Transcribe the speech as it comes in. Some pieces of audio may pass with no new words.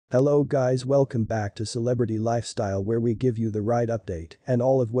Hello guys, welcome back to Celebrity Lifestyle where we give you the right update and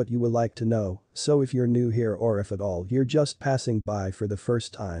all of what you would like to know. So if you're new here or if at all you're just passing by for the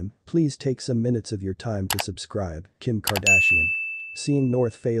first time, please take some minutes of your time to subscribe. Kim Kardashian. Seeing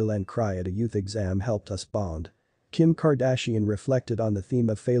North fail and cry at a youth exam helped us bond. Kim Kardashian reflected on the theme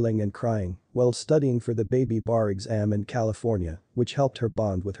of failing and crying while studying for the baby bar exam in California, which helped her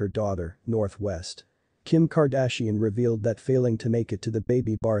bond with her daughter, Northwest. Kim Kardashian revealed that failing to make it to the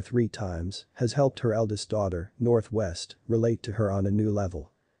baby bar 3 times has helped her eldest daughter, Northwest, relate to her on a new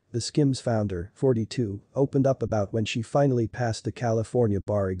level. The Skims founder, 42, opened up about when she finally passed the California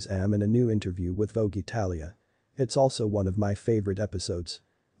bar exam in a new interview with Vogue Italia. "It's also one of my favorite episodes.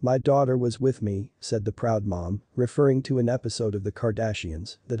 My daughter was with me," said the proud mom, referring to an episode of The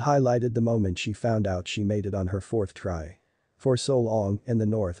Kardashians that highlighted the moment she found out she made it on her 4th try. "For so long, in the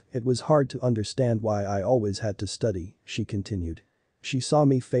North, it was hard to understand why I always had to study," she continued. "She saw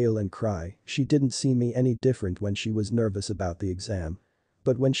me fail and cry, she didn't see me any different when she was nervous about the exam.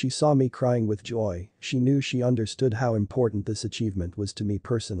 But when she saw me crying with joy, she knew she understood how important this achievement was to me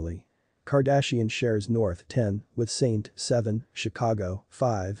personally." Kardashian shares North 10 with Saint 7, Chicago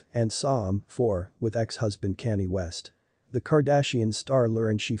 5, and Psalm 4 with ex-husband Kanye West. The Kardashian star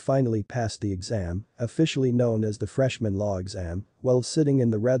learned she finally passed the exam, officially known as the freshman law exam, while sitting in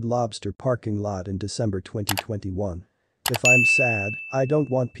the Red Lobster parking lot in December 2021. "If I'm sad, I don't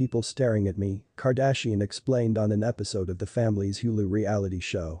want people staring at me," Kardashian explained on an episode of the family's Hulu reality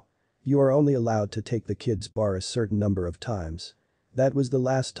show. "You are only allowed to take the kids' bar a certain number of times. That was the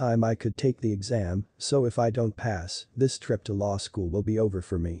last time I could take the exam, so if I don't pass, this trip to law school will be over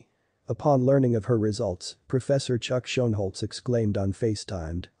for me." Upon learning of her results, Professor Chuck Schoenholtz exclaimed on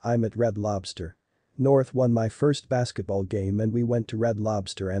FaceTimed, "I'm at Red Lobster. North won my first basketball game and we went to Red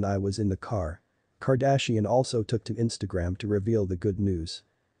Lobster and I was in the car." Kardashian also took to Instagram to reveal the good news.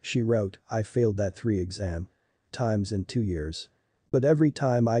 She wrote, "I failed that 3 exam times in 2 years. But every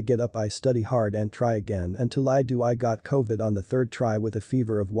time I get up I study hard and try again until I do. I got COVID on the 3rd try with a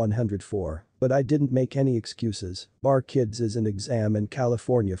fever of 104, but I didn't make any excuses." Bar Kids is an exam in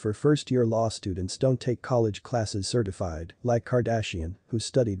California for first-year law students don't take college classes certified, like Kardashian, who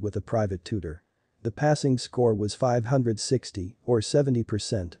studied with a private tutor. The passing score was 560, or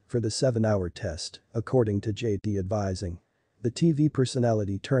 70%, for the 7-hour test, according to JD Advising. The TV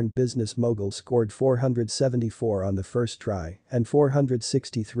personality turned business mogul scored 474 on the 1st try and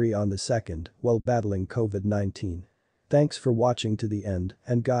 463 on the 2nd while battling COVID-19. Thanks for watching to the end,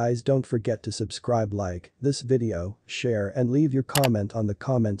 and guys, don't forget to subscribe, like this video, share and leave your comment on the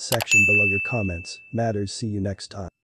comment section below. Your comments matters. See you next time.